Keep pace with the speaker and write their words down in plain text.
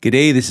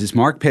G'day, this is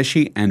Mark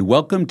Pesce, and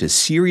welcome to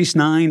Series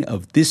 9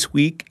 of This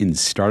Week in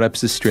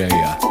Startups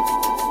Australia.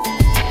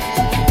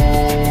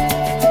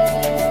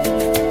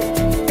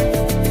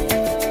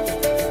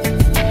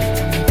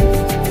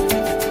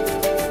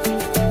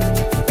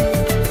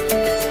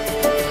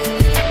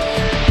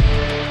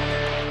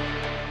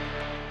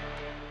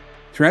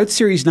 Throughout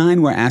Series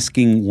 9, we're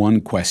asking one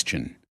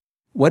question.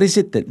 What is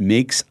it that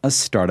makes a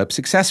startup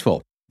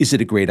successful? Is it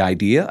a great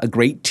idea, a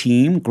great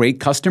team, great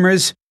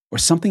customers, or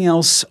something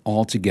else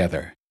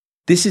altogether?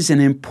 This is an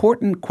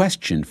important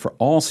question for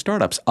all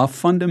startups, a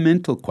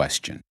fundamental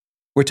question.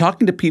 We're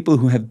talking to people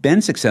who have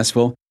been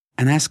successful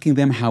and asking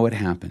them how it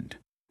happened.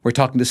 We're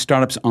talking to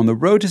startups on the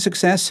road to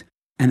success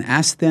and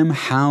ask them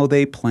how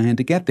they plan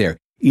to get there.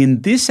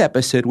 In this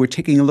episode, we're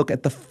taking a look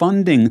at the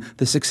funding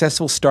the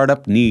successful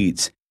startup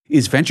needs.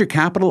 Is venture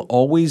capital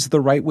always the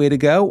right way to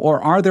go,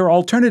 or are there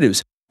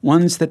alternatives,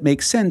 ones that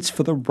make sense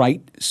for the right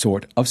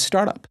sort of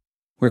startup?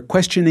 We're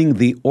questioning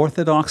the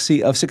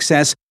orthodoxy of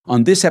success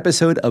on this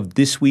episode of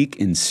This Week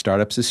in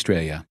Startups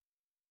Australia.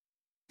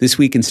 This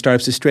Week in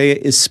Startups Australia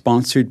is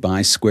sponsored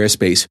by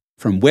Squarespace.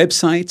 From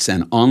websites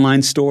and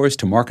online stores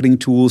to marketing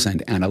tools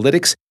and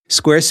analytics,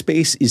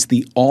 Squarespace is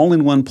the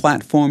all-in-one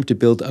platform to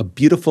build a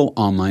beautiful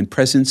online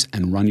presence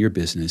and run your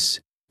business.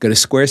 Go to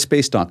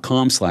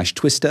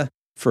squarespace.com/Twista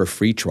for a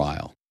free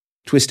trial.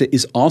 Twista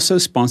is also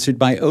sponsored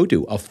by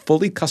Odoo, a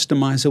fully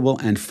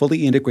customizable and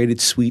fully integrated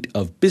suite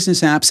of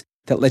business apps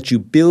that let you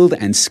build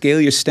and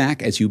scale your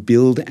stack as you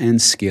build and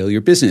scale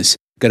your business.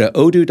 Go to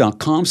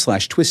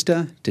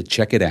odoo.com/Twista to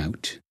check it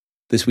out.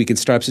 This Week in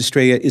Startups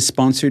Australia is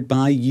sponsored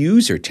by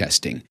User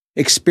Testing.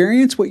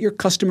 Experience what your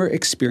customer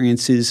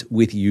experiences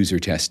with user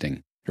testing.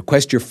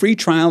 Request your free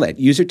trial at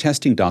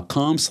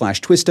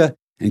usertesting.com/Twista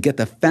and get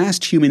the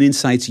fast human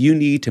insights you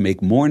need to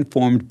make more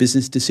informed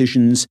business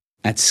decisions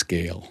at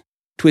scale.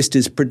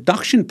 Twista's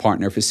production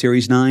partner for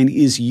Series 9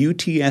 is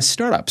UTS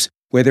Startups,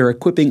 where they're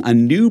equipping a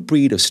new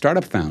breed of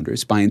startup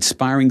founders by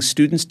inspiring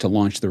students to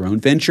launch their own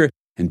venture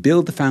and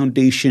build the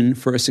foundation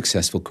for a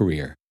successful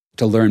career.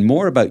 To learn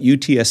more about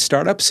UTS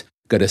Startups,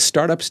 go to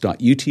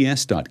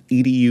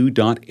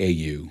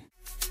startups.uts.edu.au.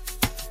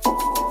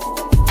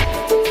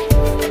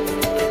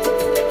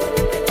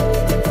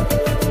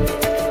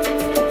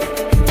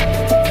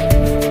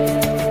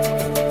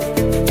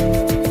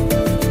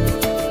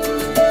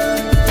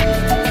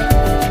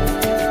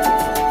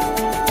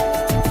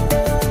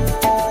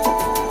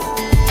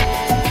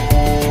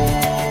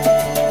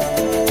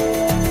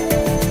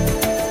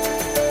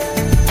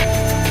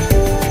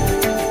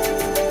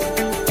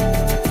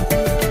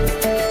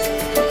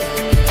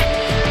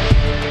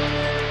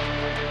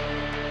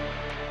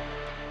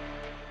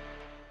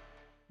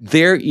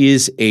 There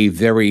is a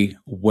very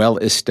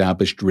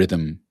well-established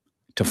rhythm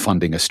to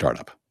funding a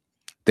startup.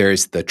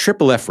 There's the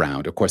Triple F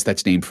round. Of course,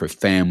 that's named for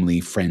family,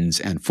 friends,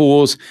 and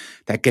fools.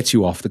 That gets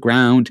you off the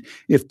ground.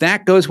 If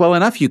that goes well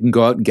enough, you can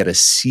go out and get a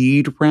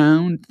seed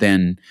round,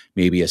 then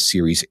maybe a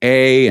Series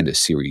A and a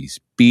Series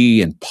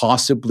B and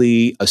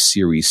possibly a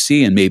Series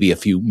C and maybe a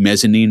few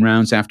mezzanine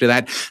rounds after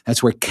that.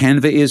 That's where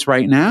Canva is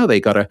right now. They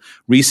got a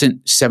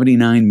recent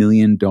 $79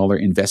 million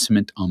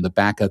investment on the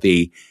back of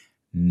a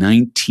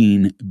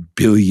 $19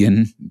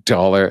 billion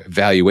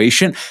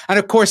valuation. And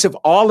of course, if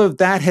all of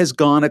that has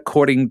gone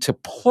according to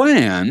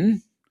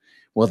plan,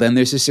 well, then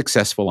there's a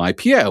successful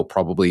IPO,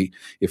 probably,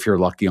 if you're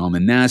lucky, on the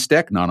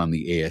NASDAQ, not on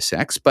the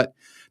ASX. But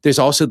there's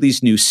also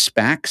these new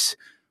SPACs.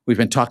 We've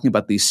been talking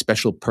about these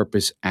special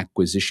purpose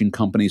acquisition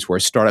companies where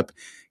a startup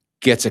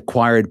gets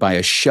acquired by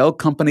a shell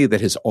company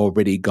that has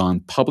already gone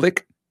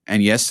public.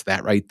 And yes,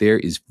 that right there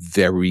is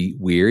very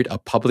weird, a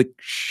public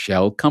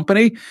shell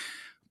company.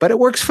 But it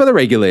works for the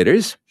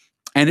regulators,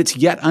 and it's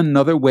yet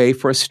another way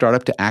for a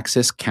startup to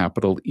access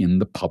capital in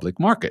the public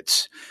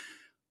markets.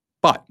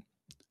 But,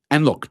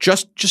 and look,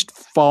 just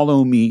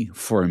follow me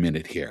for a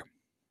minute here.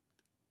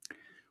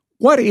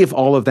 What if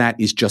all of that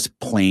is just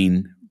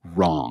plain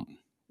wrong?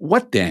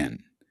 What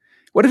then?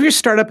 What if your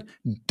startup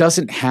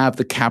doesn't have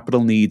the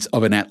capital needs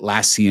of an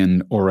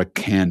Atlassian or a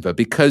Canva?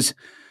 Because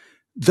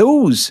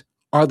those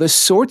are the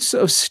sorts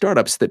of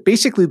startups that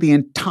basically the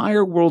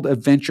entire world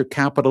of venture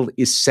capital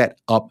is set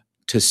up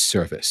to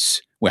service.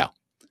 Well,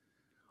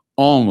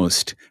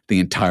 almost the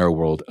entire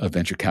world of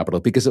venture capital,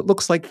 because it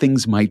looks like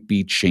things might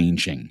be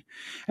changing.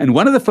 And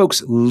one of the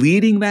folks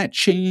leading that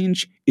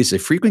change is a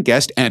frequent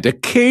guest and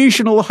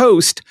occasional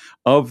host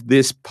of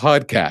this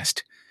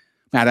podcast.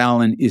 Matt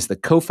Allen is the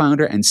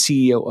co-founder and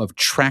CEO of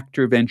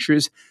Tractor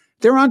Ventures.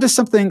 They're onto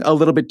something a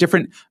little bit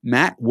different.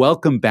 Matt,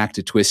 welcome back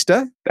to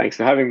Twista. Thanks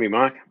for having me,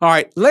 Mark. All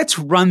right, let's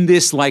run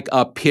this like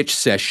a pitch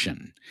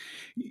session.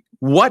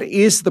 What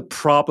is the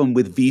problem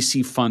with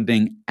VC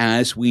funding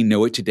as we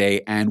know it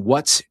today, and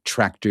what's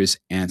Tractor's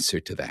answer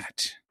to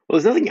that? Well,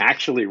 there's nothing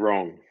actually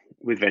wrong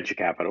with venture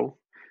capital.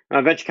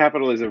 Venture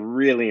capital is a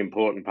really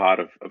important part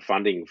of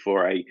funding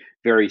for a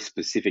very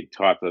specific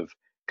type of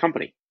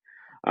company.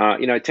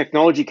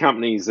 Technology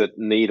companies that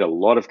need a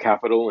lot of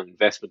capital and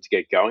investment to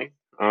get going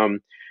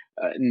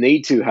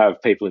need to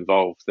have people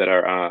involved that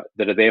are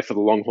there for the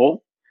long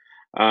haul.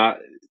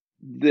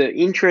 the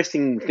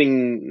interesting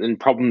thing and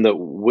problem that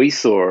we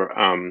saw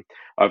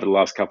over the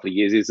last couple of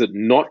years is that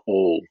not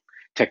all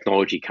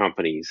technology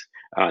companies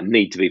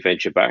need to be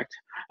venture backed,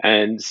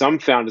 and some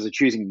founders are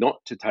choosing not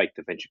to take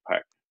the venture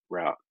backed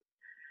route.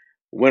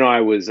 When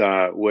I was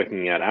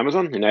working at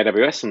Amazon in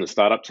AWS on the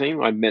startup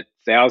team, I met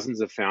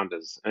thousands of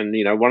founders, and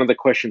one of the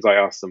questions I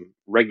asked them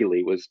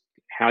regularly was,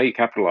 "How are you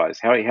capitalized?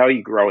 How are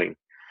you growing?"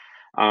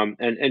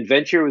 And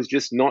venture was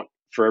just not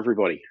for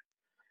everybody.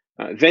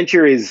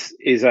 Venture is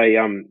a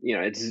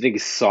it's an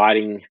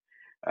exciting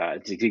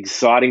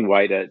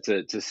way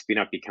to spin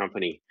up your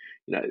company.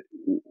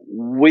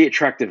 We at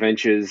Tractor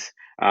Ventures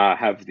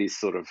have this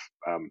sort of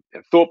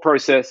thought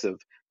process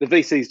of the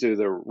VCs do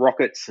the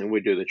rockets and we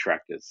do the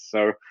tractors.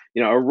 So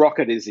a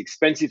rocket is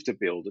expensive to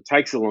build. It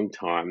takes a long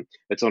time.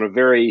 It's on a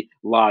very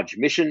large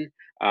mission.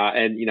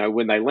 And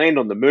when they land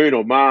on the moon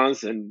or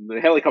Mars and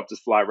the helicopters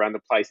fly around the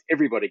place,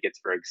 everybody gets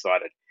very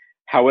excited.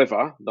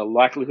 However, the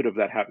likelihood of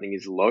that happening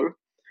is low.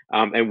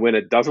 And when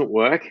it doesn't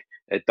work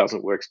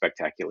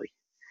spectacularly.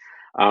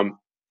 Um,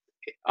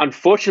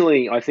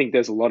 Unfortunately, I think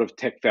there's a lot of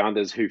tech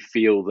founders who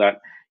feel that,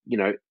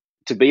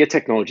 to be a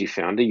technology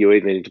founder, you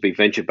either need to be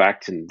venture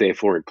backed and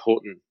therefore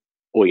important,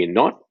 or you're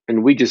not.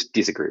 And we just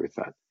disagree with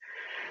that.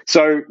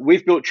 So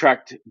we've built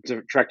Tractor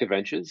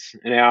Ventures,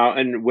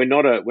 and we're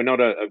not a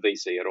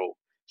VC at all.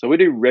 So we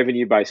do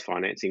revenue based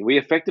financing. We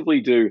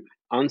effectively do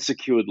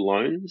unsecured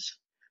loans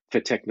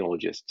for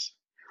technologists.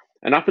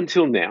 And up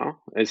until now,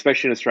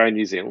 especially in Australia and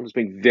New Zealand, it's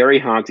been very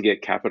hard to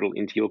get capital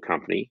into your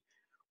company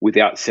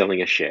without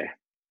selling a share.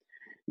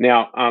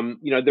 Now,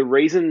 the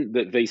reason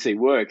that VC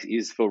works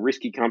is for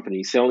risky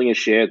companies, selling a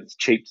share that's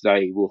cheap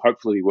today will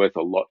hopefully be worth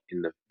a lot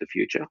in the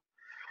future.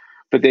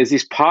 But there's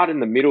this part in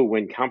the middle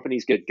when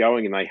companies get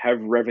going and they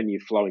have revenue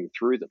flowing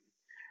through them,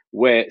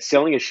 where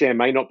selling a share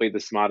may not be the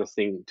smartest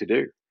thing to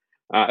do,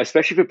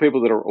 especially for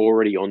people that are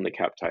already on the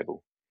cap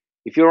table.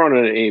 If you're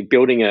on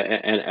building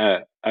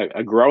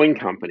a growing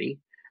company,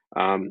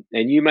 and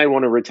you may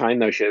want to retain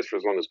those shares for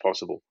as long as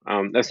possible.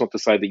 That's not to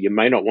say that you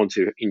may not want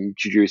to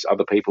introduce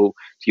other people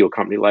to your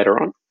company later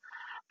on,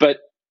 but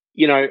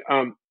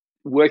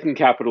working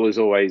capital is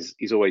always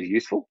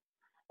useful,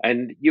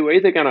 and you're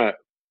either going to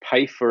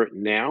pay for it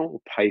now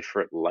or pay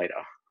for it later.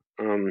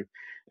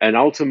 And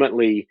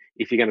ultimately,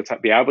 if you're going to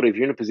be able to, if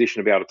you're in a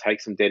position to be able to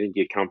take some debt into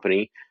your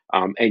company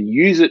and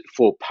use it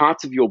for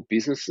parts of your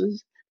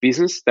business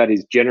that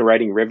is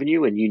generating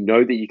revenue, and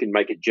that you can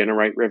make it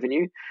generate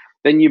revenue,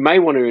 then you may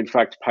want to, in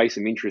fact, pay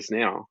some interest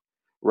now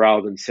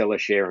rather than sell a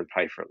share and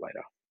pay for it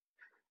later.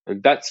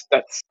 And that's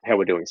how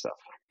we're doing stuff.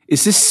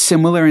 Is this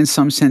similar in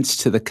some sense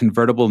to the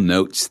convertible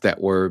notes that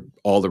were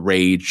all the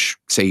rage,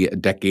 say, a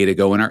decade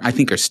ago, and I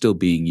think are still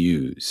being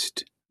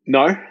used?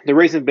 No, the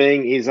reason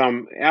being is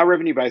our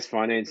revenue-based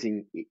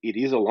financing, it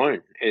is a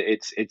loan.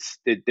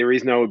 There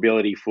is no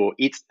ability for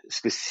it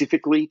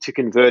specifically to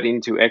convert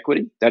into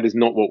equity. That is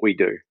not what we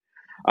do.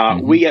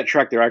 We at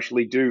Tractor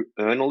actually do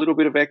earn a little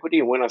bit of equity.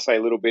 And when I say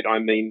a little bit, I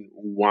mean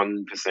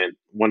 1%,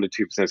 1 to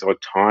 2%, so a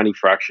tiny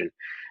fraction.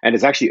 And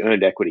it's actually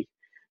earned equity.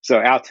 So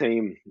our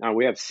team,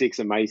 we have 6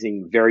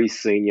 amazing, very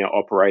senior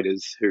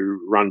operators who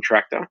run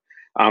Tractor.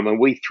 And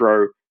we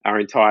throw our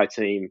entire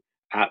team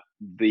at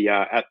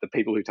the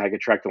people who take a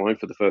Tractor loan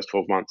for the first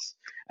 12 months.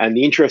 And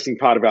the interesting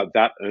part about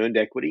that earned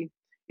equity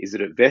is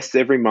that it vests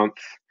every month.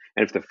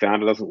 And if the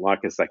founder doesn't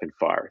like us, they can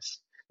fire us.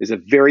 There's a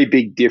very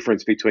big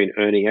difference between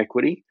earning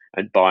equity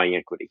and buying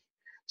equity.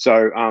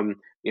 So,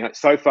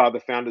 so far the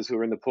founders who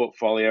are in the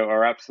portfolio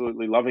are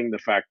absolutely loving the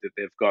fact that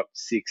they've got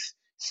 6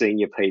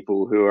 senior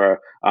people who are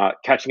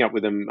catching up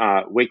with them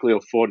weekly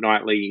or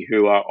fortnightly,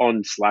 who are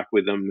on Slack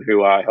with them,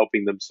 who are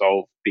helping them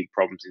solve big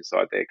problems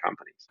inside their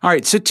companies. All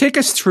right. So take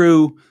us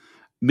through,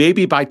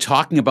 maybe by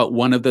talking about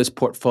one of those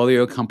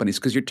portfolio companies,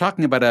 because you're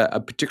talking about a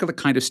particular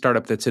kind of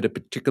startup that's at a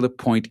particular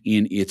point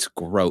in its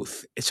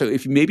growth. So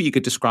if maybe you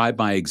could describe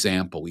by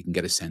example, we can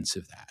get a sense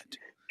of that.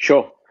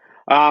 Sure.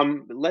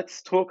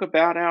 Let's talk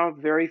about our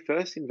very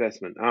first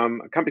investment,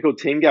 a company called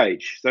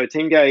TeamGauge. So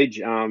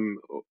TeamGauge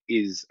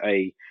is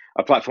a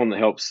platform that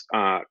helps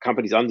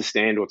companies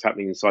understand what's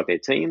happening inside their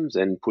teams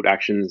and put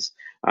actions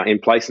in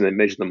place and then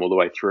measure them all the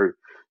way through.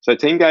 So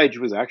TeamGauge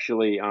was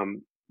actually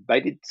they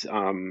did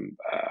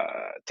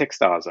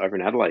Techstars over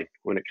in Adelaide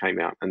when it came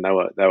out, and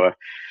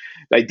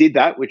they did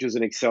that, which was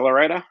an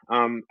accelerator.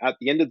 At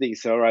the end of the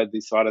accelerator, they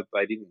decided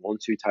they didn't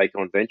want to take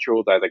on venture,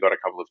 although they got a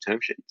couple of term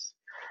sheets,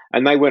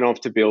 and they went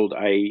off to build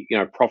a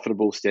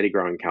profitable, steady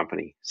growing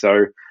company.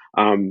 So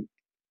they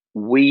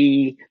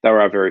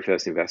were our very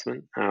first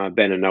investment.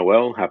 Ben and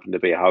Noel happened to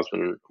be a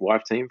husband and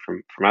wife team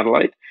from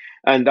Adelaide,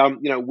 and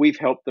we've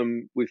helped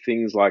them with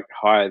things like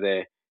hire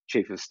their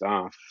chief of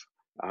staff,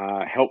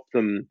 help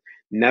them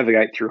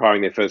navigate through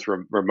hiring their first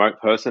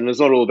remote person. It's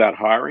not all about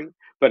hiring,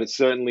 but it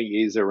certainly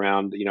is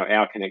around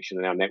our connection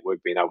and our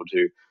network being able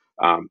to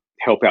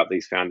help out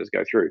these founders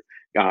go through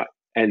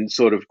and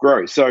sort of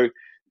grow. So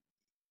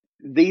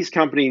these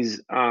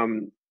companies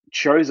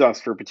chose us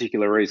for a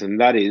particular reason,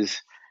 that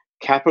is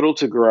capital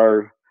to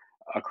grow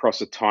across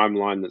a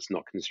timeline that's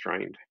not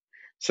constrained.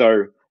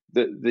 So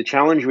the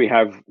challenge we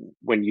have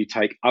when you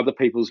take other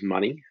people's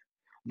money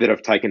that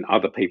have taken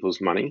other people's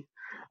money,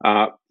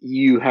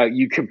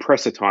 you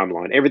compress a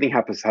timeline. Everything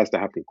has to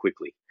happen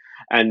quickly,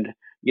 and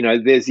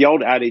there's the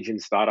old adage in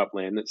startup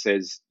land that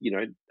says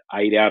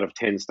 8 out of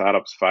 10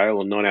 startups fail,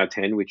 or 9 out of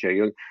 10, which are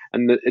young.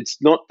 And it's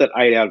not that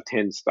 8 out of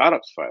 10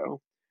 startups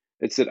fail;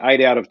 it's that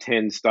 8 out of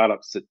 10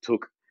 startups that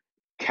took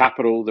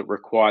capital that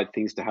required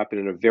things to happen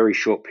in a very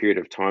short period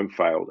of time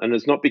failed. And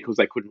it's not because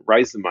they couldn't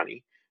raise the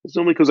money; it's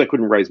normally because they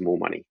couldn't raise more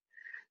money.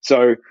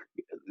 So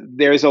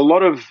there's a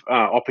lot of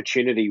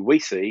opportunity we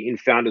see in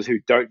founders who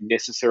don't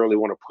necessarily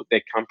want to put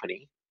their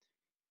company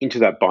into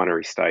that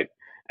binary state.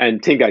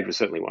 And Teamgage was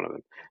certainly one of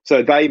them.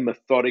 So they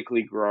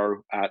methodically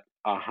grow at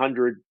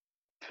 100%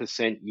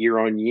 year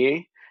on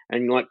year.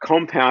 And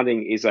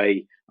compounding is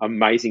a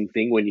amazing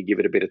thing when you give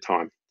it a bit of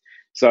time.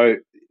 So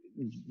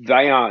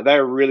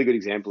they're a really good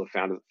example of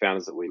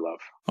founders that we love.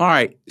 All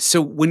right.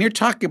 So when you're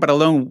talking about a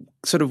loan,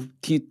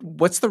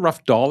 what's the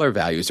rough dollar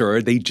values, or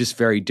are they just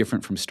very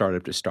different from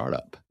startup to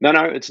startup? No,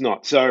 it's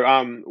not.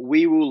 So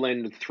we will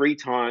lend up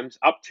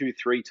to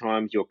three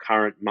times your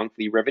current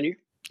monthly revenue.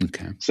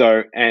 Okay.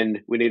 So,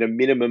 and we need a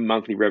minimum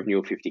monthly revenue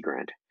of 50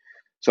 grand.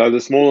 So the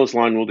smallest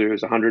loan we'll do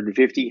is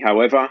 150.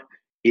 However,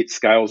 it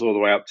scales all the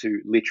way up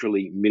to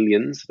literally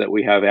millions that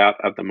we have out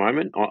at the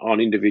moment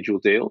on individual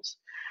deals.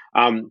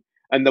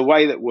 And the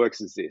way that works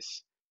is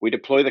this: we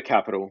deploy the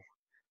capital.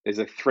 There's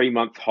a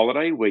 3-month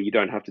holiday where you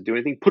don't have to do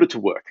anything, put it to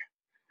work.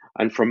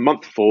 And from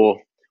month 4,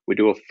 we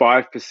do a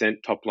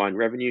 5% top line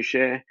revenue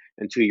share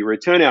until you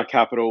return our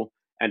capital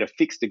and a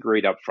fixed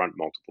agreed upfront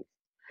multiple.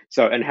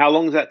 So, and how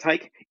long does that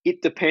take?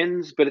 It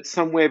depends, but it's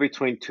somewhere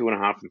between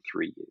 2.5 and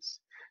 3 years.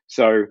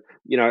 So,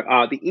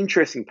 the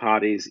interesting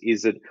part is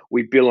that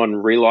we bill on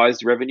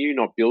realized revenue,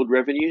 not billed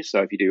revenue.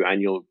 So if you do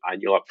annual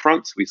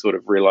upfronts, we sort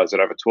of realize it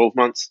over 12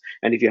 months.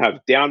 And if you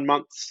have down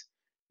months,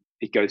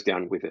 it goes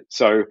down with it.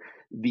 So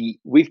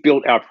we've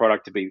built our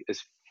product to be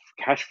as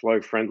cash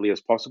flow friendly as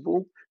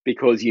possible,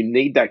 because you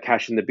need that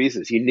cash in the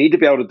business. You need to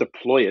be able to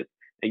deploy it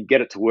and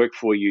get it to work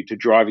for you to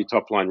drive your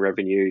top line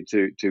revenue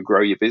to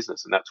grow your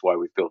business. And that's why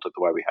we've built it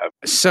the way we have.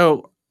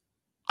 So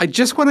I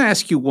just want to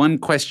ask you one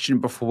question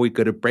before we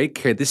go to break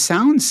here. This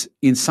sounds,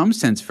 in some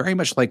sense, very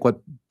much like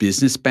what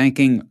business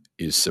banking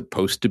is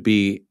supposed to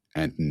be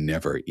and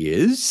never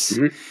is.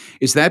 Mm-hmm.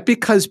 Is that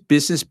because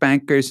business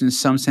bankers, in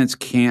some sense,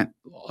 can't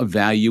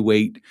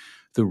evaluate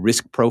the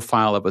risk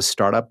profile of a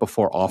startup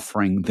before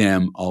offering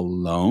them a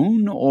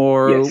loan?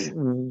 Or yes,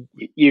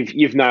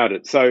 you've nailed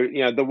it. So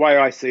the way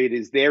I see it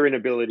is their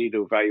inability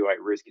to evaluate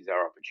risk is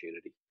our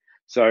opportunity.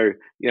 So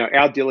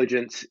our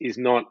diligence is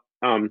not.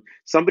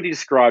 Somebody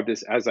described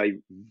us as a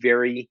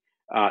very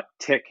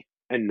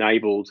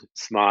tech-enabled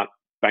smart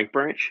bank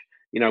branch.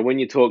 When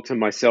you talk to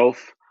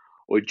myself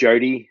or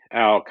Jody,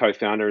 our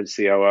co-founder and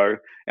COO,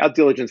 our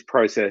diligence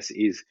process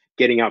is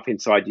getting up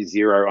inside your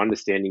Xero,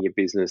 understanding your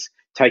business,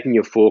 taking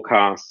your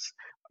forecasts,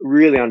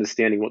 really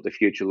understanding what the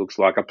future looks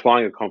like,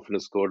 applying a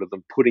confidence score to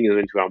them, putting them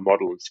into our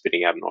model and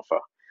spitting out an offer.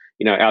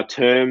 Our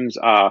terms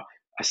are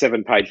a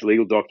 7-page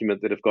legal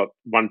document that have got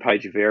 1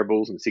 page of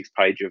variables and 6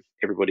 page of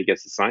everybody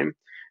gets the same.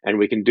 And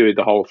we can do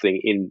the whole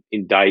thing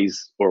in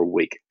days or a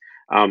week.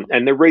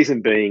 And the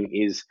reason being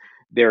is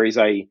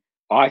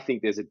I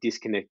think there's a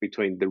disconnect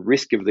between the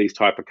risk of these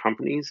type of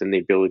companies and the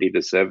ability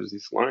to service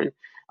this loan,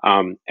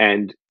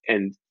 and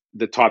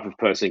the type of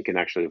person who can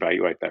actually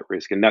evaluate that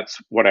risk. And that's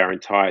what our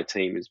entire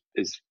team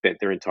is spent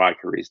their entire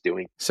careers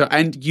doing. So,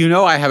 and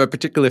I have a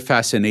particular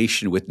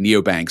fascination with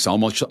neobanks,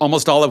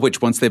 almost all of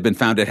which, once they've been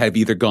founded, have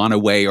either gone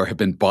away or have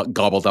been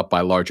gobbled up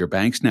by larger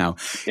banks now.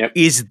 Yep.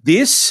 Is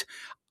this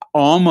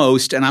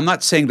almost, and I'm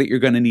not saying that you're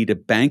going to need a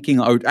banking,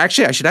 or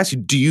actually I should ask you,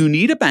 do you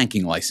need a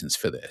banking license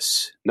for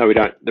this? No, we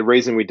don't. The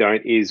reason we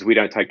don't is we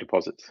don't take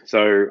deposits.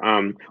 So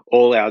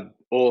all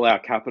our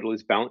capital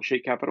is balance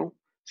sheet capital.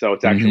 So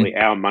it's actually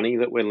our money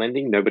that we're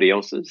lending, nobody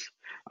else's.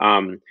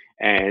 And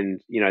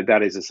that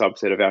is a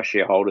subset of our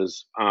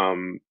shareholders.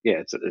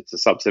 It's a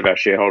subset of our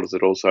shareholders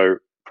that also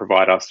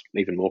provide us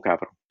even more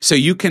capital. So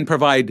you can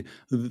provide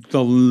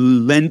the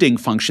lending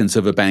functions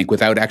of a bank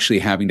without actually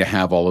having to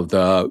have all of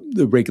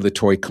the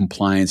regulatory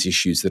compliance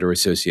issues that are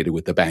associated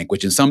with the bank,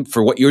 which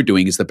for what you're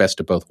doing is the best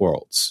of both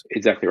worlds.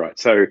 Exactly right.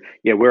 So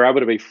we're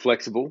able to be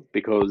flexible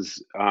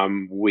because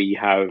we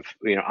have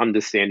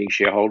understanding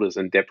shareholders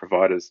and debt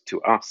providers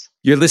to us.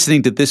 You're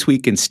listening to This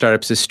Week in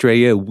Startups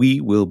Australia.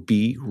 We will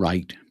be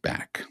right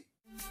back.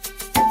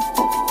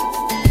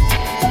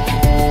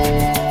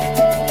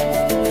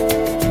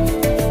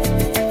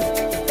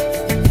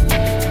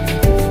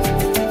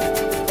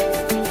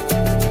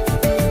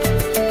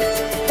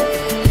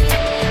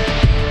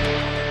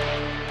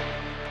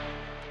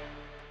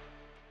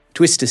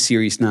 Twista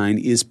Series 9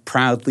 is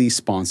proudly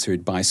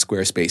sponsored by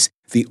Squarespace,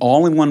 the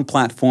all-in-one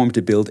platform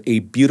to build a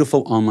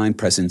beautiful online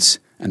presence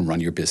and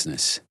run your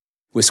business.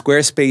 With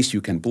Squarespace,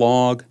 you can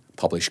blog,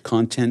 publish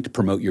content,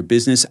 promote your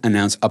business,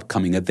 announce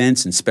upcoming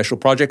events and special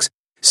projects,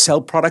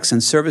 sell products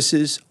and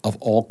services of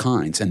all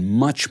kinds, and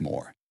much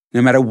more.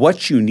 No matter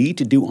what you need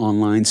to do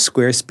online,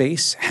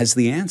 Squarespace has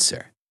the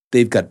answer.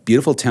 They've got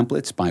beautiful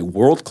templates by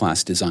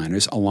world-class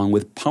designers along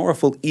with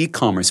powerful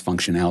e-commerce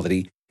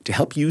functionality to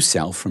help you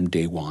sell from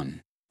day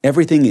one.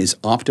 Everything is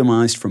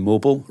optimized for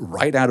mobile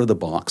right out of the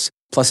box,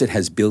 plus it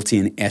has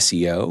built-in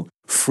SEO,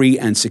 free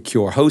and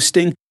secure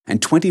hosting, and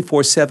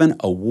 24/7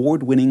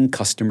 award-winning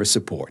customer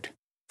support.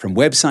 From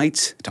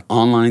websites to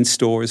online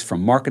stores,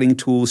 from marketing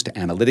tools to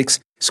analytics,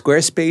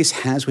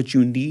 Squarespace has what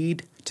you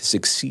need to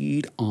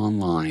succeed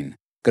online.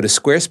 Go to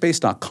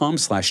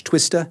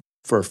squarespace.com/Twista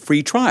for a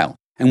free trial.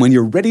 And when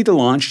you're ready to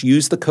launch,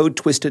 use the code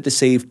TWISTA to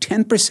save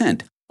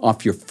 10%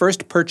 off your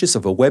first purchase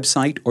of a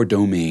website or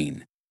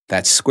domain.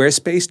 That's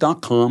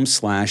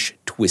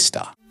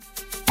squarespace.com/Twista.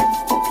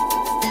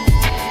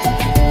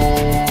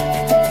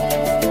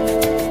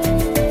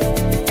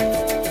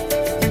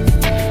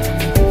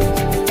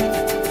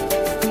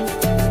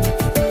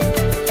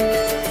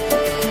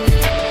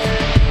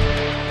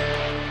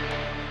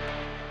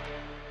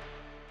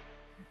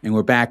 And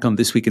we're back on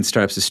This Week in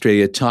Startups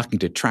Australia talking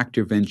to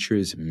Tractor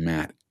Ventures'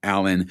 Matt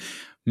Allen.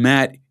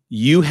 Matt,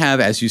 you have,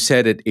 as you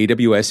said at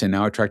AWS and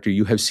now at Tractor,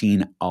 you have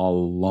seen a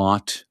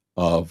lot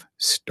of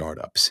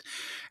startups.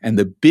 And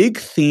the big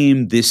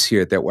theme this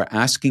year that we're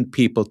asking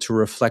people to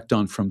reflect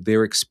on from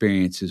their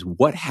experiences,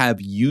 what have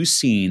you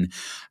seen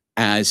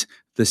as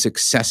the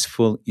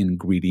successful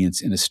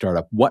ingredients in a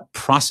startup? What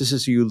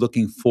processes are you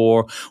looking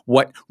for?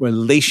 What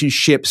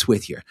relationships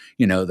with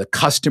the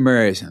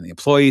customers and the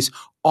employees,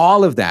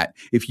 all of that.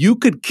 If you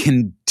could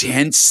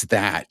condense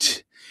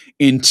that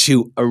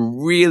into a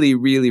really,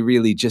 really,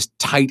 really just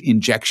tight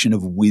injection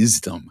of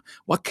wisdom,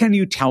 what can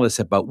you tell us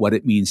about what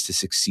it means to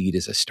succeed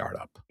as a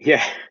startup?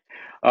 Yeah,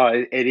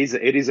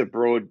 it is a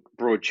broad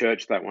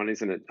church, that one,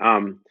 isn't it?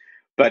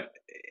 But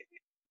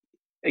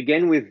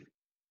again, with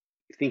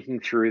thinking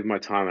through my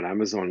time at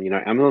Amazon,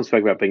 Amazon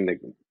spoke about being the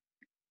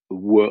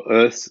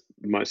Earth's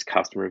most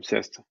customer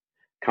obsessed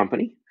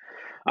company.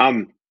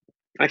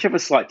 I actually have a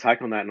slight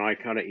take on that, and I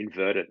kind of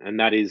invert it, and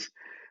that is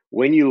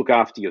when you look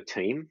after your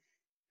team.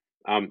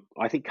 I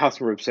think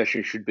customer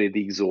obsession should be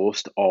the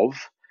exhaust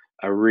of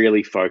a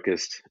really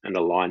focused and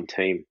aligned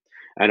team.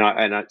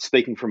 And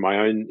speaking from my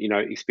own,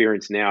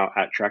 experience now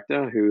at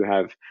Tractor,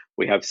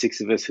 we have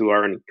 6 of us who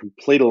are in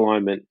complete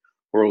alignment.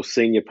 We're all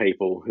senior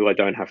people who I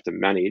don't have to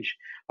manage.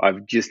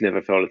 I've just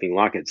never felt anything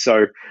like it.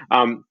 So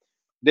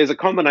there's a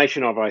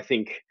combination of, I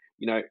think,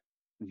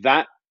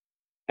 that,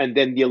 and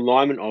then the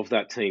alignment of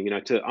that team.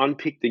 To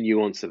unpick the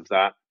nuance of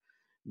that,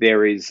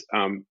 there is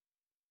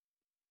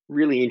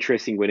really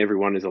interesting when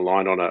everyone is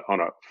aligned on a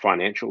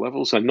financial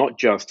level. So not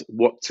just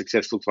what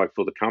success looks like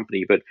for the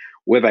company, but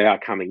where they are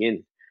coming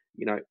in.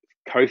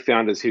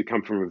 Co-founders who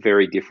come from a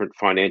very different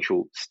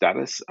financial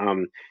status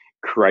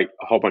create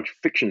a whole bunch of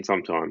friction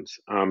sometimes.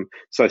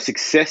 So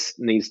success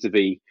needs to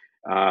be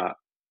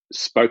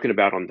spoken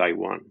about on day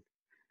one.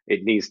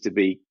 It needs to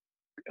be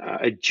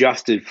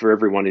adjusted for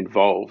everyone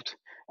involved,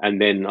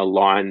 and then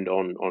aligned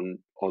on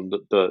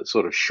the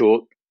sort of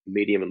short,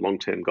 medium, and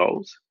long-term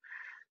goals.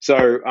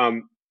 So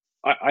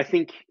I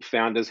think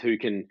founders who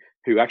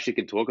actually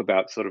can talk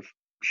about sort of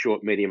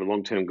short, medium, and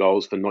long-term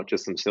goals for not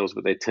just themselves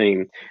but their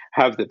team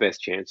have the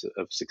best chance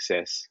of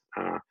success.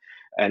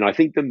 And I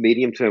think the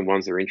medium-term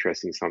ones are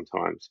interesting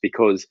sometimes,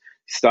 because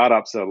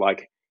startups are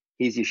like,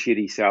 here's your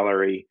shitty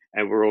salary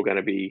and we're all going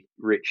to be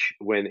rich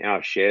when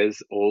our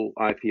shares all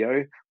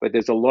IPO. But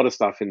there's a lot of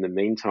stuff in the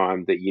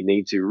meantime that you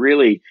need to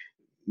really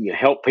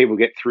help people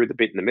get through the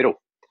bit in the middle.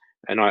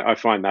 And I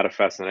find that a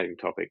fascinating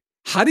topic.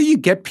 How do you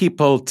get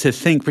people to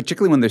think,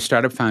 particularly when they're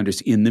startup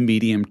founders, in the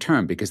medium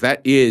term? Because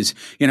that is,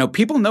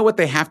 people know what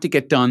they have to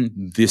get done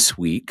this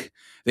week.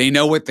 They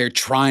know what they're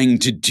trying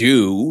to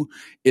do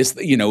is,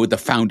 the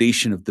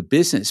foundation of the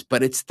business.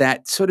 But it's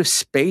that sort of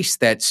space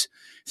that's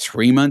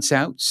 3 months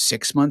out,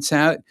 6 months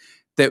out,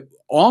 that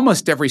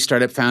almost every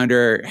startup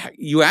founder,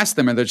 you ask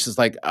them and they're just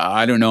like,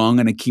 I don't know, I'm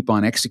going to keep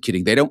on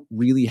executing. They don't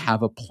really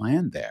have a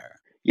plan there.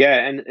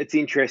 Yeah, and it's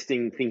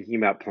interesting thinking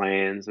about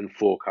plans and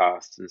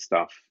forecasts and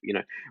stuff.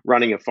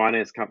 Running a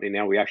finance company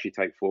now, we actually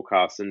take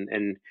forecasts,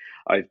 and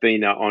I've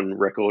been on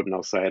record, and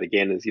I'll say it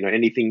again, as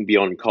anything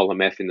beyond column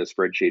F in the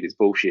spreadsheet is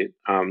bullshit.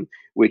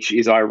 Which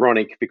is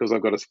ironic because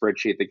I've got a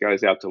spreadsheet that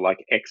goes out to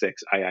like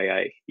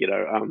XXAAA.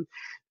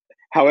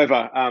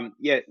 However,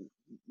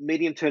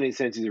 medium term in a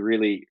sense is a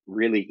really,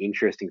 really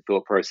interesting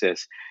thought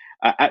process.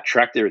 At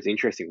Tractor, it's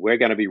interesting. We're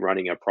going to be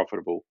running a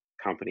profitable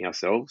company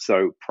ourselves,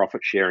 so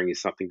profit sharing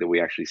is something that we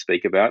actually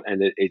speak about,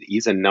 and it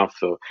is enough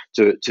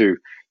to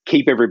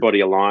keep everybody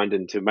aligned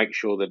and to make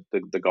sure that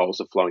the goals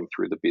are flowing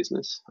through the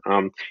business.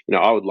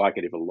 I would like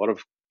it if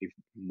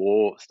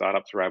more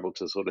startups are able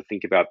to sort of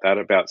think about that,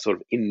 about sort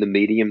of in the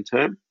medium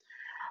term.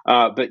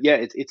 But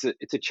yeah, it's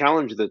a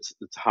challenge that's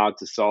hard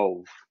to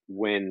solve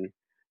when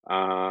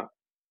there's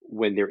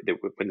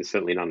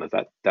certainly none of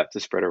that to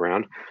spread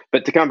around.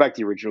 But to come back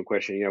to the original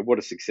question, what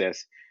is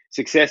success?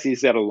 Success is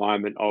that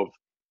alignment of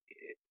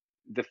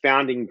the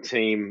founding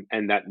team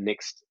and that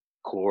next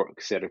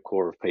set of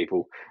core of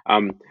people.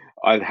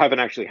 I haven't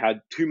actually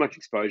had too much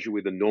exposure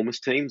with enormous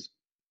teams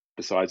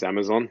besides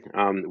Amazon,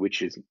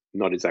 which is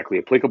not exactly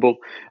applicable.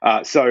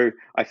 So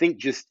I think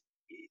just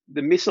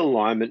the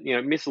misalignment,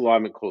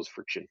 misalignment causes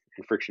friction,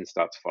 and friction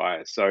starts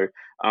fires. So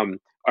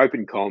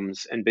open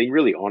comms and being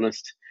really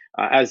honest.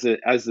 As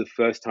the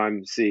first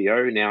time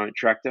CEO now at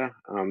Tractor,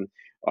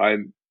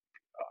 I'm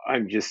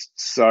I'm just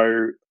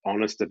so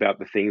honest about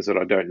the things that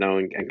I don't know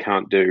and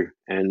can't do.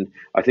 And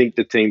I think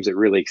the teams that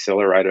really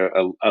accelerate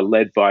are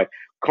led by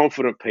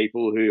confident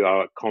people who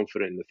are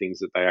confident in the things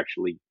that they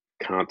actually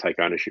can't take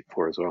ownership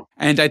for as well.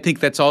 And I think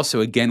that's also,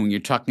 again, when you're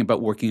talking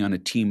about working on a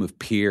team of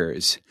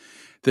peers,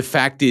 the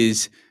fact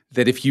is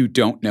that if you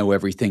don't know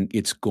everything,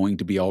 it's going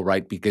to be all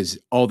right, because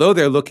although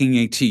they're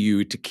looking to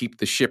you to keep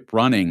the ship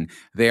running,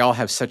 they all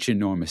have such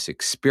enormous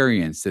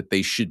experience that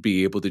they should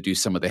be able to do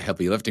some of the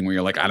heavy lifting where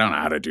you're like, I don't know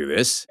how to do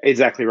this.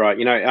 Exactly right.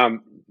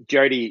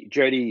 Jody,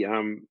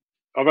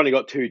 I've only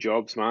got two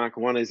jobs, Mark.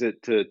 One is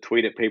to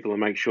tweet at people and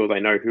make sure they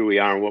know who we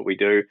are and what we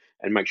do,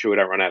 and make sure we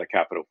don't run out of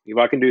capital. If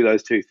I can do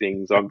those two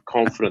things, I'm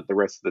confident the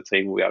rest of the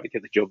team will be able to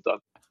get the job done.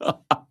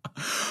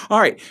 All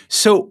right.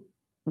 So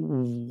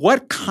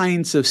what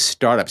kinds of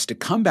startups, to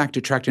come back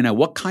to Tractor now,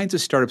 what kinds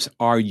of startups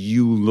are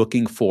you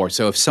looking for?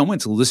 So if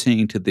someone's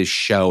listening to this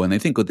show and they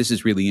think, oh, this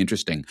is really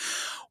interesting,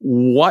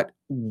 what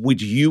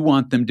would you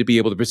want them to be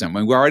able to present?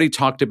 We already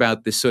talked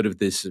about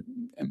this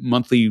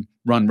monthly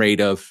run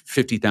rate of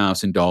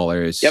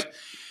 $50,000. Yep.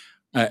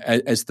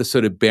 As the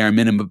sort of bare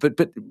minimum.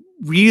 But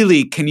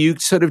really, can you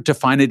sort of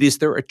define it? Is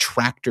there a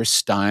Tractor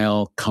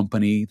style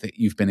company that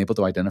you've been able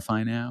to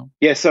identify now?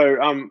 Yeah, so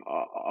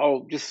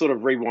I'll just sort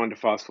of rewind to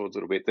fast forward a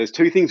little bit. There's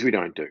two things we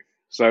don't do.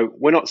 So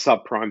we're not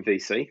subprime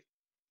VC.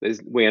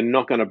 We are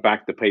not going to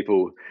back the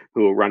people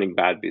who are running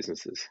bad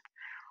businesses.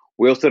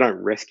 We also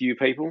don't rescue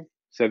people.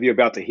 So if you're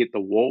about to hit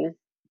the wall,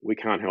 we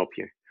can't help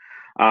you.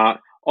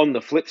 On the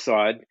flip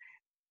side,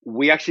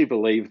 we actually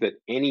believe that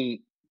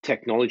any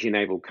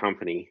technology-enabled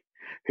company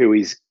who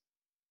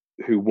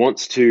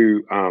wants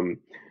to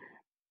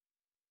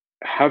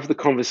have the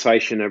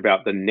conversation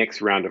about the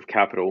next round of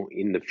capital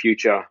in the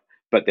future,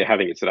 but they're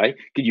having it today,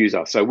 could use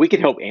us. So we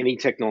can help any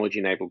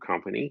technology-enabled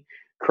company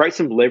create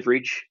some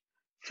leverage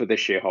for their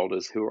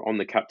shareholders who are on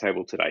the cap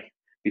table today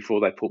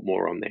before they put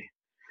more on there.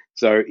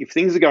 So if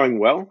things are going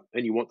well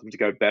and you want them to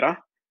go better,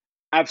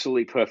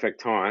 absolutely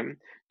perfect time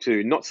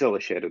to not sell a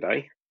share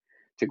today,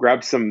 to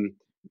grab some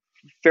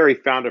very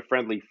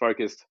founder-friendly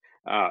focused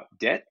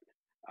debt,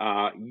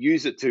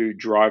 use it to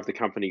drive the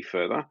company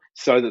further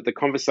so that the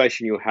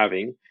conversation you're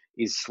having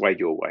is swayed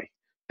your way.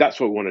 That's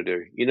what we want to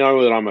do. You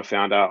know that I'm a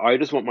founder. I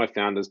just want my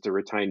founders to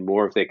retain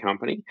more of their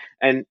company.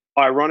 And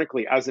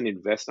ironically, as an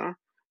investor,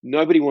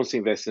 nobody wants to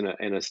invest in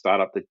a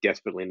startup that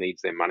desperately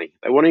needs their money.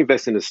 They want to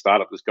invest in a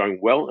startup that's going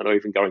well and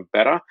even going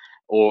better,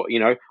 or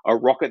a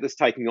rocket that's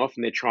taking off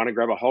and they're trying to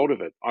grab a hold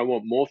of it. I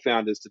want more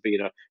founders to be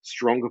in a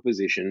stronger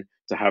position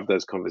to have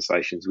those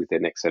conversations with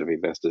their next set of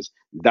investors.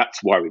 That's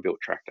why we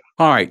built Tractor.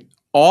 All right.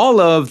 All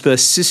of the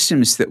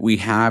systems that we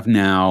have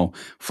now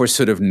for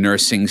sort of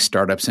nursing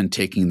startups and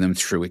taking them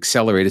through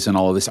accelerators and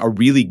all of this are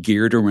really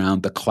geared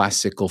around the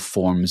classical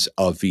forms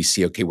of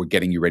VC. Okay, we're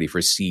getting you ready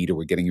for seed, or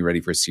we're getting you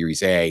ready for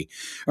Series A,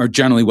 or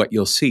generally what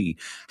you'll see.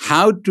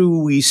 How do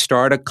we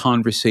start a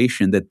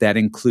conversation that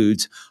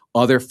includes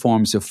other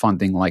forms of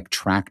funding like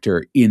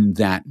Tractor in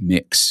that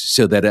mix,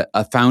 so that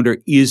a founder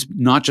is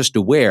not just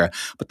aware,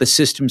 but the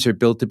systems are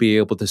built to be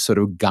able to sort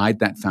of guide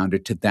that founder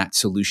to that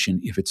solution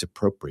if it's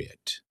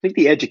appropriate? I think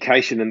the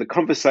education and the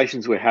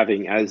conversations we're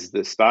having as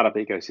the startup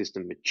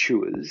ecosystem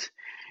matures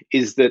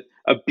is that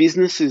a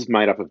business is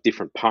made up of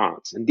different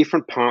parts, and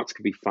different parts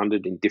can be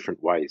funded in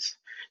different ways.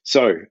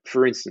 So,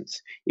 for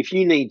instance, if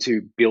you need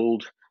to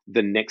build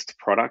the next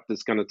product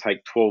that's going to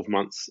take 12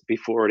 months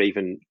before it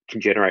even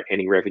can generate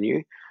any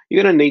revenue,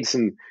 you're going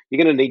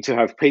to need to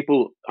have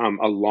people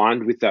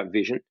aligned with that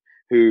vision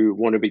who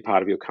want to be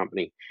part of your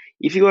company.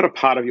 If you've got a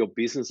part of your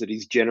business that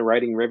is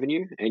generating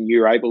revenue and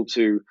you're able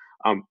to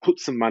put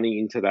some money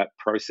into that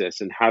process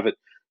and have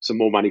some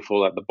more money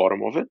fall out the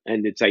bottom of it,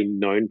 and it's a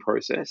known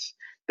process,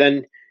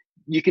 then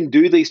you can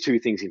do these two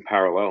things in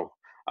parallel.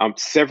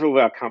 Several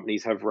of our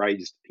companies have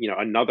raised,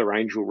 another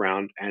angel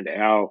round and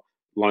our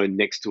loan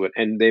next to it,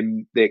 and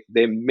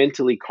they're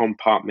mentally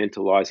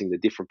compartmentalizing the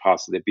different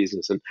parts of their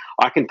business. And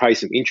I can pay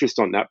some interest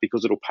on that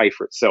because it'll pay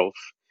for itself.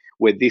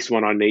 Where this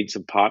one, I need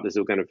some partners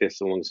who are going to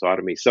invest alongside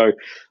of me. So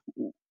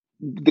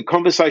the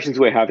conversations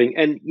we're having,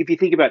 and if you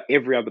think about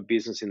every other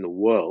business in the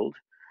world,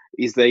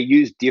 is they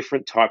use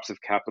different types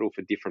of capital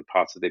for different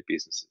parts of their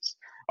businesses.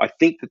 I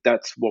think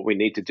that's what we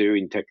need to do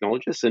in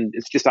technologists, and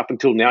it's just up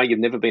until now you've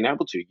never been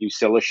able to. You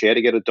sell a share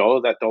to get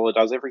 $1, that dollar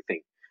does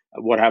everything.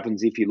 What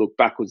happens if you look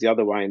backwards the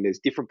other way, and there's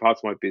different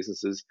parts of my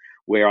businesses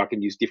where I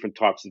can use different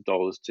types of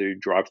dollars to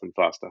drive them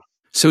faster?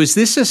 So is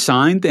this a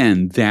sign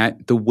then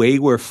that the way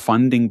we're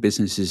funding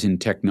businesses in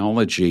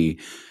technology,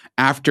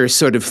 after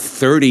sort of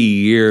 30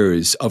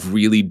 years of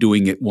really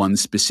doing it one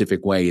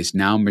specific way, is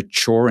now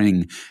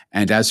maturing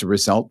and as a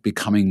result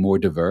becoming more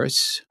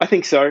diverse? I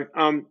think so.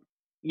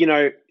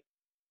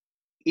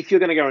 If you're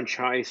going to go and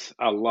chase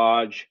a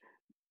large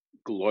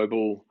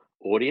global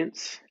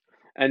audience,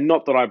 and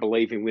not that I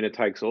believe in winner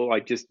takes all, I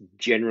just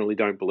generally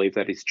don't believe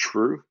that is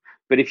true.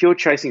 But if you're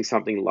chasing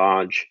something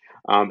large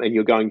and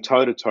you're going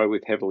toe to toe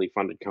with heavily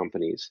funded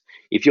companies,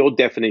 if your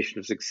definition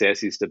of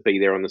success is to be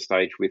there on the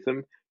stage with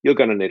them, you're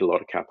going to need a lot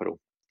of capital.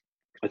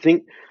 I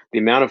think the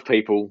amount of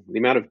people, the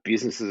amount of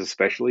businesses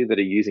especially that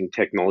are using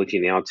technology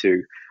now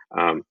to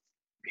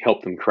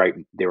help them create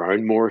their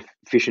own more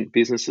efficient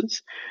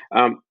businesses,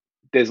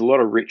 there's a lot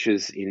of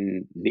riches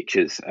in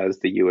niches, as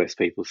the US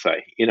people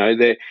say. You know,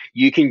 that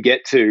you can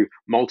get to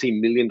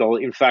multi-million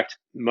dollar. In fact,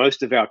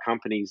 most of our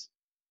companies,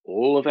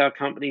 all of our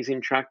companies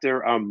in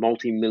Tractor are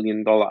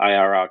multi-million dollar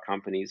ARR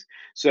companies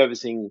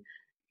servicing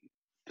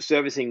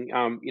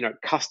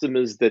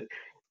customers that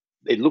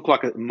it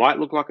might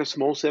look like a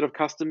small set of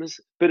customers,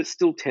 but it's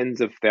still tens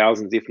of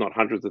thousands, if not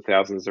hundreds of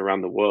thousands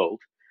around the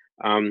world.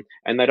 And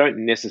they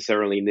don't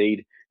necessarily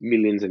need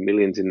millions and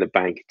millions in the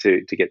bank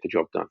to get the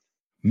job done.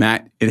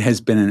 Matt, it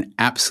has been an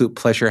absolute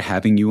pleasure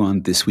having you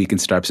on This Week in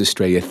Startups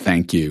Australia.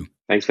 Thank you.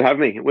 Thanks for having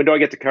me. When do I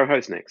get to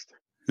co-host next?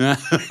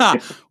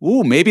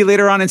 Ooh, maybe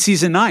later on in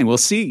season 9. We'll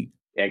see.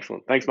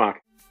 Excellent. Thanks, Mark.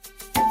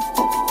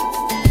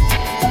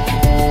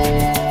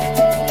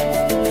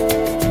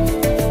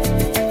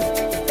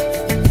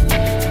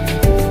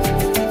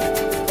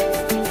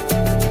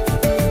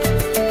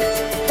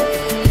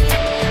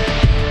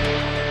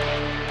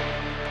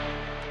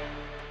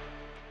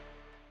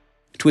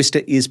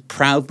 Twista is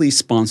proudly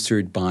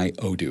sponsored by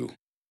Odoo.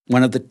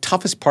 One of the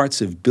toughest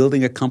parts of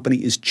building a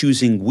company is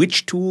choosing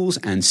which tools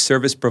and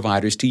service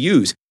providers to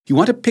use. You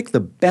want to pick the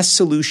best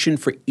solution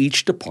for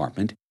each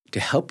department to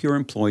help your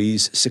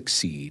employees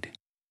succeed,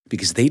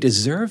 because they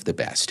deserve the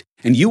best.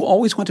 And you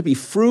always want to be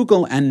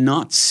frugal and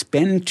not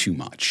spend too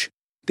much.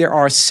 There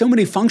are so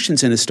many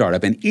functions in a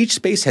startup, and each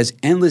space has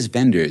endless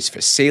vendors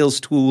for sales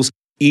tools,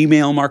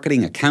 email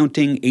marketing,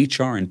 accounting,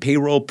 HR and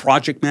payroll,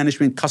 project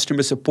management,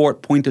 customer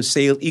support, point of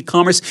sale,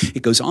 e-commerce.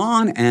 It goes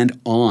on. And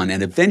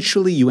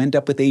eventually you end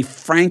up with a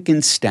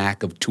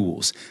Frankenstack of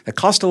tools that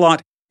cost a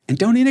lot and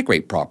don't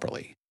integrate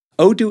properly.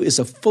 Odoo is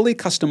a fully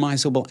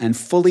customizable and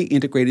fully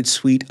integrated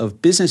suite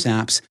of business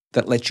apps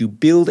that let you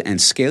build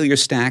and scale your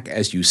stack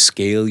as you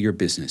scale your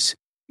business.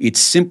 It's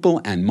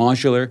simple and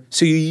modular,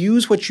 so you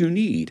use what you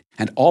need,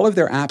 and all of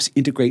their apps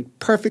integrate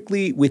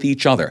perfectly with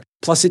each other.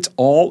 Plus, it's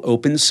all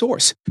open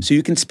source, so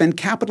you can spend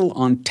capital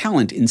on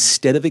talent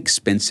instead of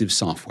expensive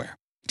software.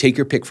 Take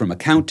your pick from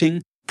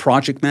accounting,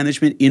 project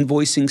management,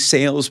 invoicing,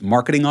 sales,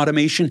 marketing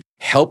automation,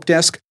 help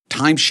desk,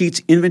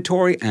 timesheets,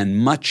 inventory, and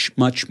much,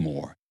 much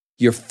more.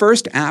 Your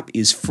first app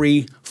is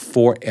free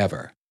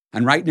forever.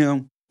 And right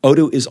now,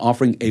 Odoo is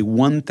offering a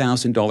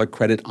 $1,000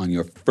 credit on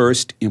your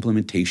first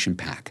implementation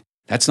pack.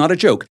 That's not a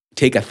joke.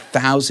 Take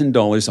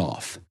 $1,000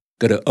 off.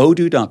 Go to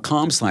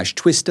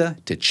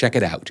odoo.com/twista to check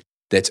it out.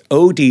 That's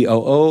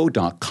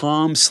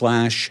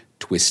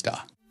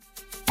odoo.com/twista.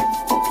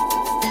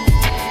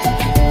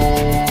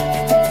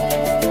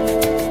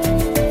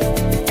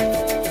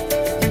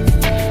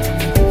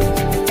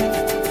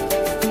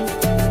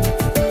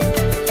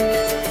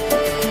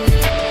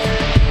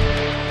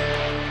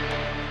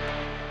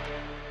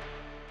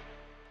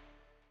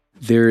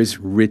 There's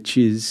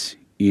riches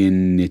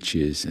in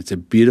niches. It's a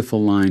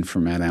beautiful line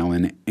from Matt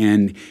Allen,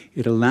 and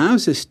it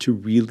allows us to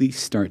really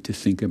start to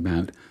think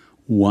about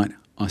what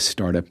a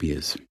startup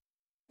is.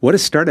 What a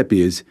startup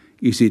is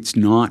it's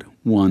not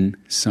one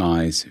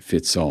size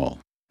fits all.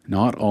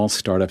 Not all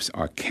startups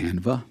are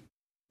Canva,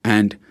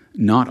 and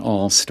not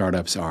all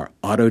startups are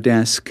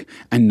Autodesk,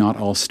 and not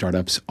all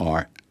startups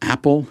are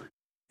Apple.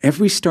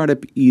 Every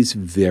startup is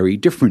very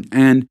different,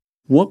 and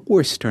what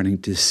we're starting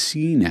to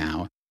see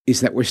now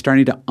is that we're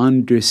starting to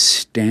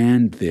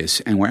understand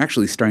this, and we're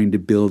actually starting to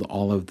build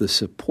all of the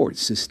support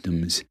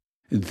systems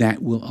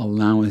that will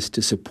allow us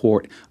to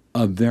support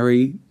a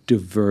very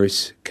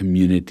diverse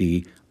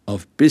community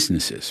of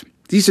businesses.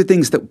 These are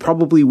things that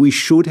probably we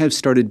should have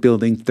started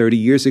building 30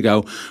 years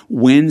ago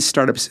when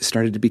startups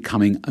started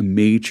becoming a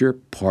major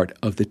part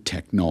of the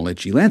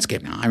technology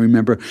landscape. Now, I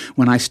remember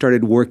when I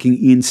started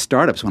working in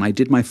startups, when I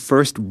did my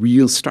first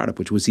real startup,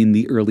 which was in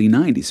the early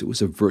 90s. It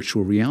was a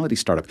virtual reality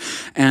startup.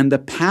 And the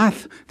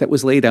path that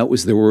was laid out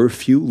was there were a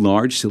few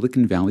large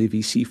Silicon Valley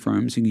VC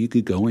firms, and you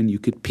could go and you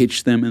could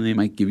pitch them, and they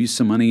might give you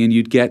some money, and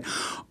you'd get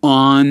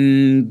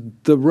on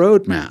the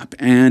roadmap.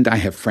 And I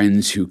have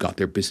friends who got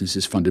their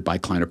businesses funded by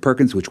Kleiner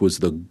Perkins, which was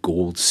the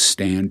gold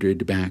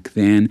standard back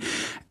then.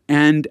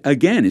 And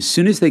again, as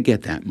soon as they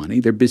get that money,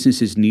 their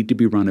businesses need to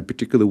be run a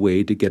particular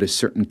way to get a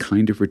certain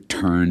kind of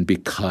return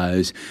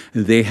because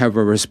they have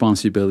a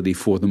responsibility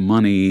for the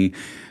money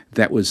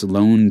that was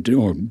loaned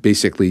or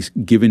basically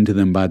given to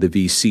them by the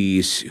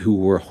VCs who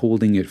were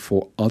holding it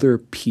for other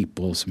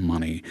people's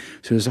money.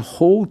 So there's a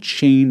whole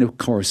chain of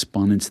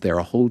correspondence there,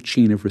 a whole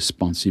chain of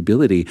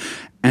responsibility.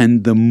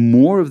 And the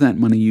more of that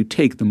money you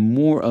take, the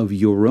more of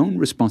your own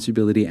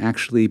responsibility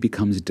actually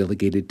becomes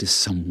delegated to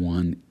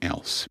someone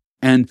else.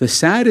 And the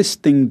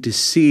saddest thing to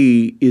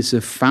see is a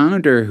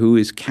founder who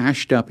is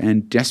cashed up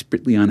and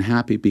desperately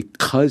unhappy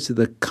because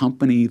the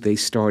company they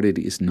started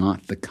is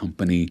not the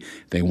company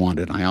they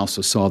wanted. I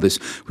also saw this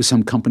with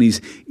some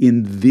companies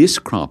in this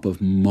crop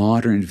of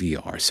modern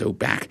VR. So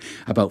back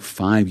about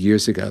 5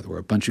 years ago, there were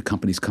a bunch of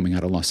companies coming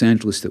out of Los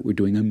Angeles that were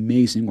doing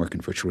amazing work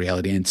in virtual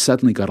reality and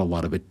suddenly got a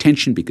lot of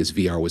attention because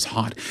VR was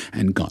hot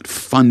and got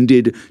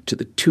funded to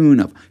the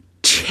tune of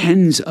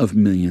tens of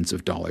millions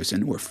of dollars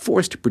and were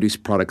forced to produce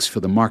products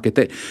for the market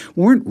that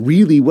weren't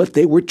really what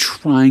they were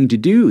trying to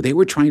do. They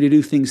were trying to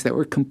do things that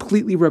were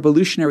completely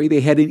revolutionary.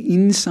 They had an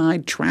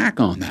inside track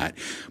on that,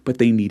 but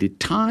they needed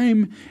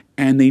time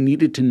and they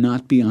needed to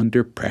not be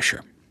under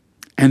pressure.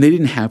 And they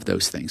didn't have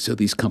those things. So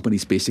these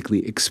companies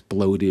basically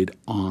exploded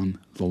on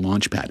the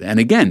launch pad. And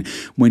again,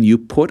 when you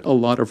put a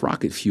lot of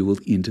rocket fuel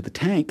into the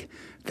tank,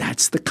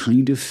 that's the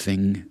kind of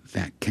thing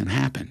that can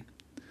happen.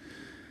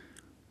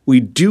 We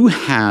do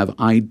have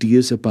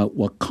ideas about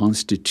what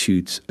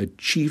constitutes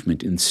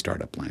achievement in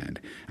startup land.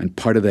 And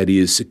part of that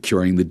is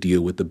securing the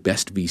deal with the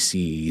best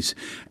VCs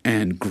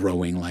and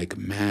growing like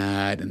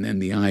mad, and then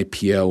the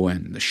IPO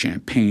and the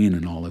champagne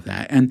and all of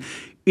that. And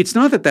it's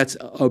not that that's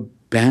a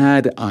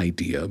bad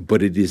idea,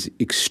 but it is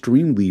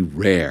extremely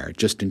rare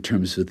just in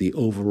terms of the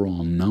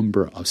overall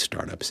number of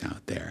startups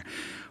out there.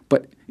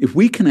 But if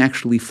we can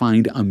actually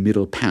find a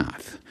middle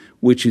path,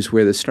 which is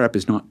where the startup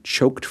is not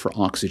choked for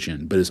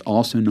oxygen, but is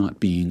also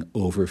not being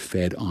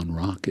overfed on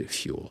rocket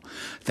fuel.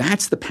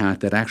 That's the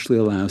path that actually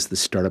allows the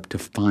startup to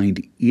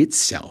find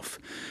itself,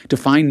 to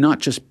find not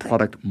just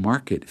product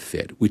market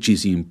fit, which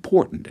is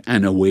important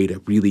and a way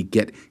to really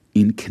get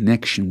in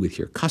connection with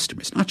your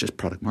customers, not just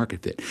product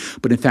market fit,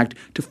 but in fact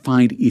to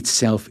find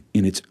itself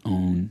in its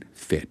own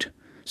fit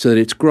so that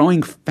it's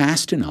growing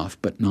fast enough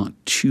but not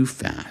too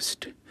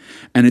fast.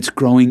 And it's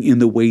growing in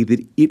the way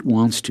that it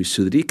wants to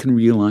so that it can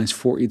realize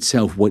for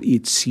itself what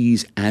it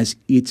sees as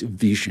its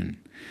vision.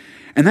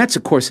 And that's,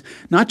 of course,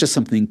 not just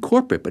something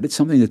corporate, but it's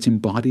something that's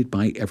embodied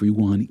by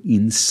everyone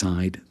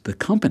inside the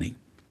company.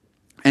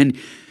 And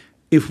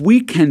if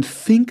we can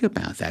think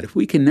about that, if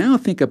we can now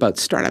think about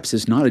startups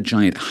as not a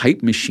giant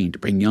hype machine to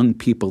bring young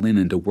people in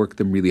and to work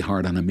them really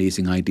hard on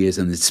amazing ideas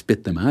and then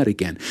spit them out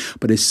again,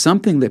 but as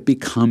something that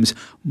becomes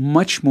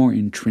much more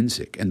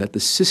intrinsic and that the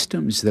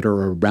systems that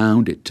are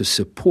around it to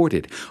support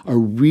it are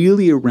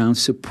really around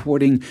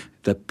supporting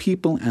the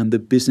people and the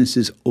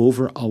businesses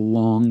over a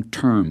long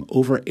term,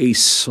 over a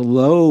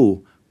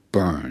slow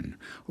burn,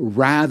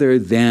 rather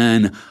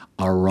than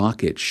a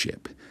rocket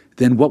ship,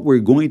 then what we're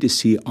going to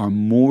see are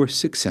more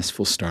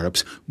successful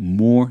startups,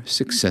 more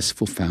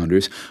successful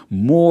founders,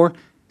 more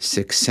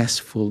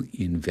successful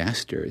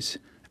investors,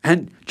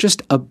 and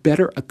just a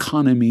better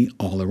economy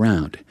all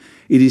around.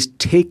 It is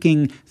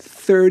taking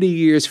 30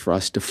 years for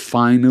us to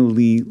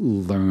finally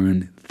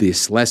learn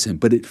this lesson,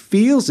 but it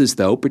feels as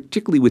though,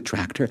 particularly with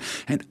Tractor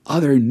and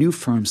other new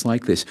firms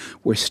like this,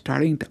 we're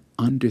starting to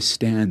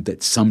understand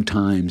that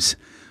sometimes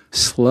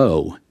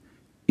slow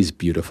is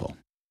beautiful.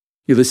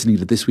 You're listening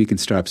to This Week in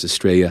Startups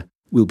Australia.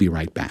 We'll be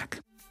right back.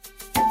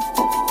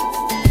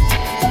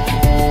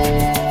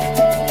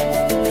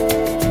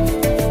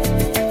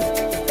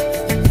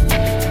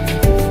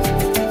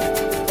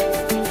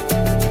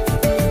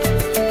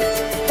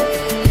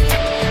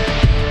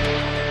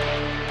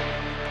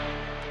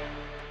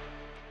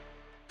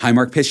 Hi,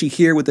 Mark Pesce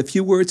here with a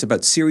few words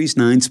about Series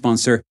 9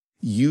 sponsor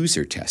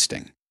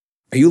UserTesting.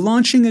 Are you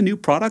launching a new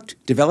product,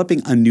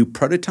 developing a new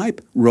prototype,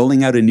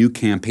 rolling out a new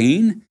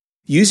campaign?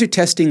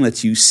 UserTesting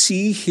lets you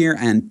see, hear,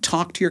 and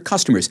talk to your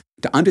customers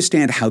to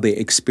understand how they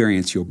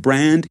experience your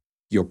brand,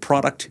 your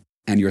product,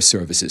 and your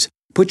services.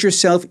 Put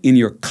yourself in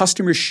your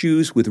customer's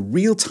shoes with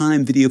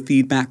real-time video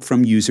feedback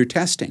from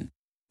UserTesting.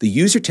 The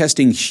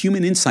UserTesting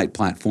Human Insight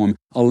platform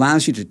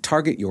allows you to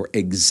target your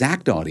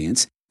exact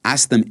audience,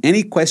 ask them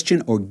any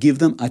question, or give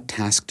them a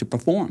task to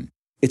perform.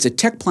 It's a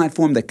tech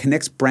platform that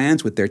connects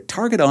brands with their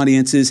target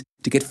audiences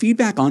to get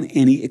feedback on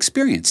any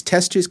experience.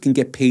 Testers can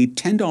get paid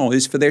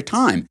 $10 for their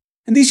time.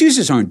 And these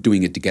users aren't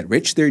doing it to get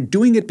rich. They're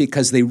doing it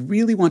because they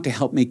really want to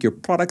help make your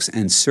products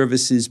and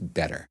services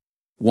better.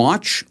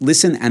 Watch,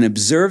 listen, and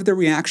observe the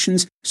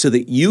reactions so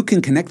that you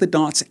can connect the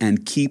dots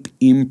and keep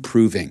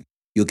improving.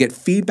 You'll get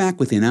feedback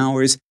within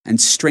hours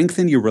and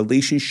strengthen your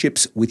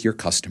relationships with your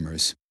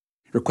customers.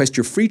 Request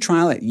your free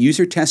trial at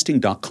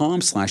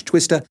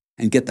usertesting.com/Twista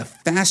and get the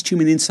fast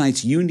human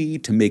insights you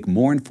need to make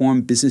more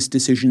informed business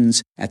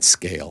decisions at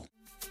scale.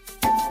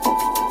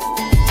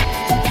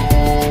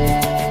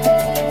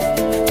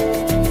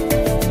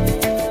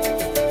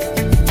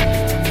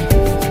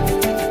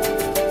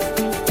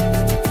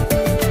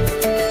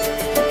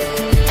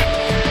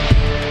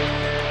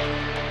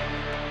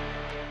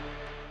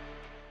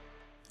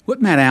 What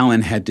Matt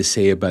Allen had to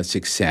say about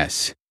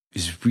success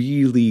is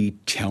really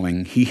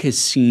telling. He has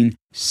seen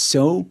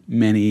so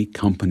many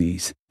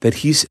companies that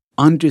he's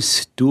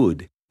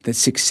understood that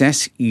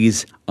success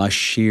is a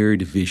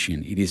shared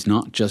vision. It is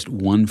not just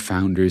one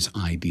founder's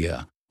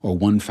idea or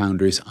one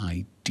founder's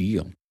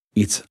ideal.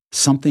 It's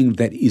something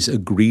that is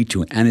agreed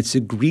to, and it's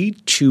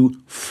agreed to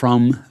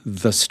from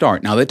the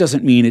start. Now, that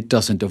doesn't mean it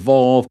doesn't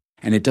evolve,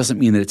 and it doesn't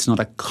mean that it's not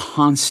a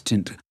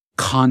constant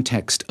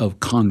context of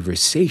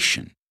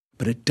conversation,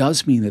 but it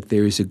does mean that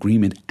there is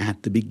agreement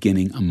at the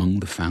beginning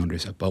among the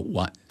founders about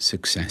what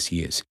success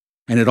is.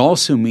 And it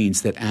also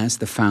means that as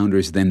the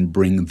founders then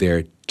bring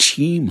their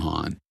team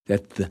on,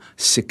 that the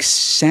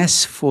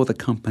success for the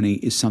company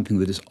is something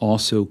that is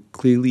also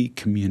clearly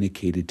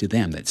communicated to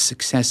them, that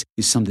success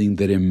is something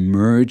that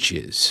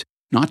emerges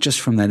not just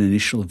from that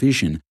initial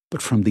vision,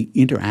 but from the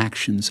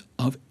interactions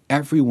of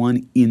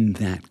everyone in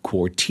that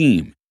core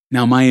team.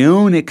 Now, my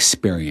own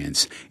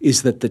experience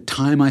is that the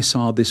time I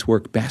saw this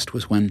work best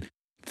was when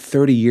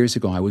 30 years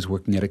ago I was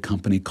working at a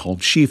company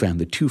called Shiva, and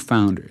the two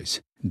founders,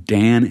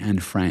 Dan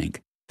and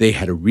Frank, they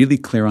had a really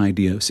clear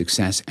idea of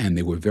success, and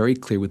they were very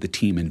clear with the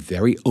team and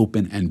very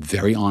open and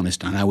very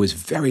honest. And I was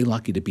very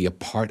lucky to be a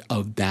part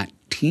of that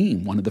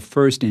team, one of the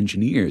first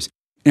engineers,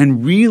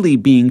 and really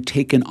being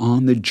taken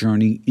on the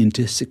journey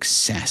into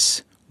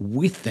success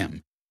with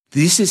them.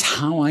 This is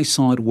how I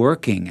saw it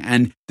working,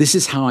 and this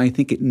is how I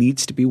think it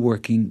needs to be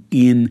working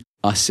in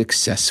a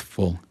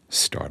successful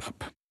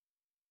startup.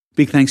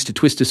 Big thanks to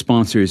Twista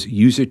sponsors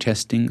User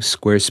Testing,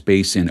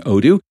 Squarespace, and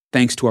Odoo.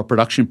 Thanks to our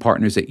production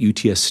partners at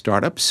UTS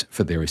Startups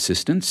for their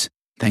assistance.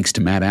 Thanks to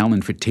Matt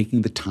Allen for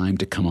taking the time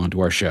to come onto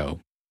our show.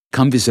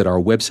 Come visit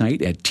our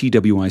website at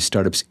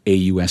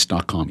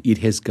twistartupsaus.com. It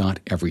has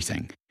got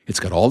everything. It's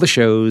got all the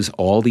shows,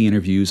 all the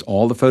interviews,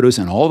 all the photos,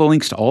 and all the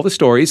links to all the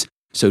stories.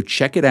 So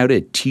check it out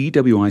at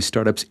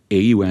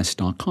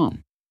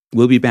twistartupsaus.com.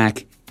 We'll be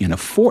back in a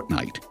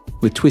fortnight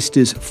with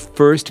Twista's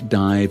first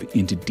dive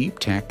into deep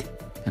tech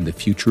and the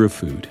future of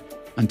food.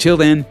 Until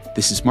then,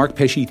 this is Mark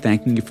Pesce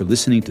thanking you for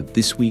listening to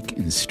This Week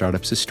in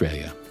Startups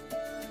Australia.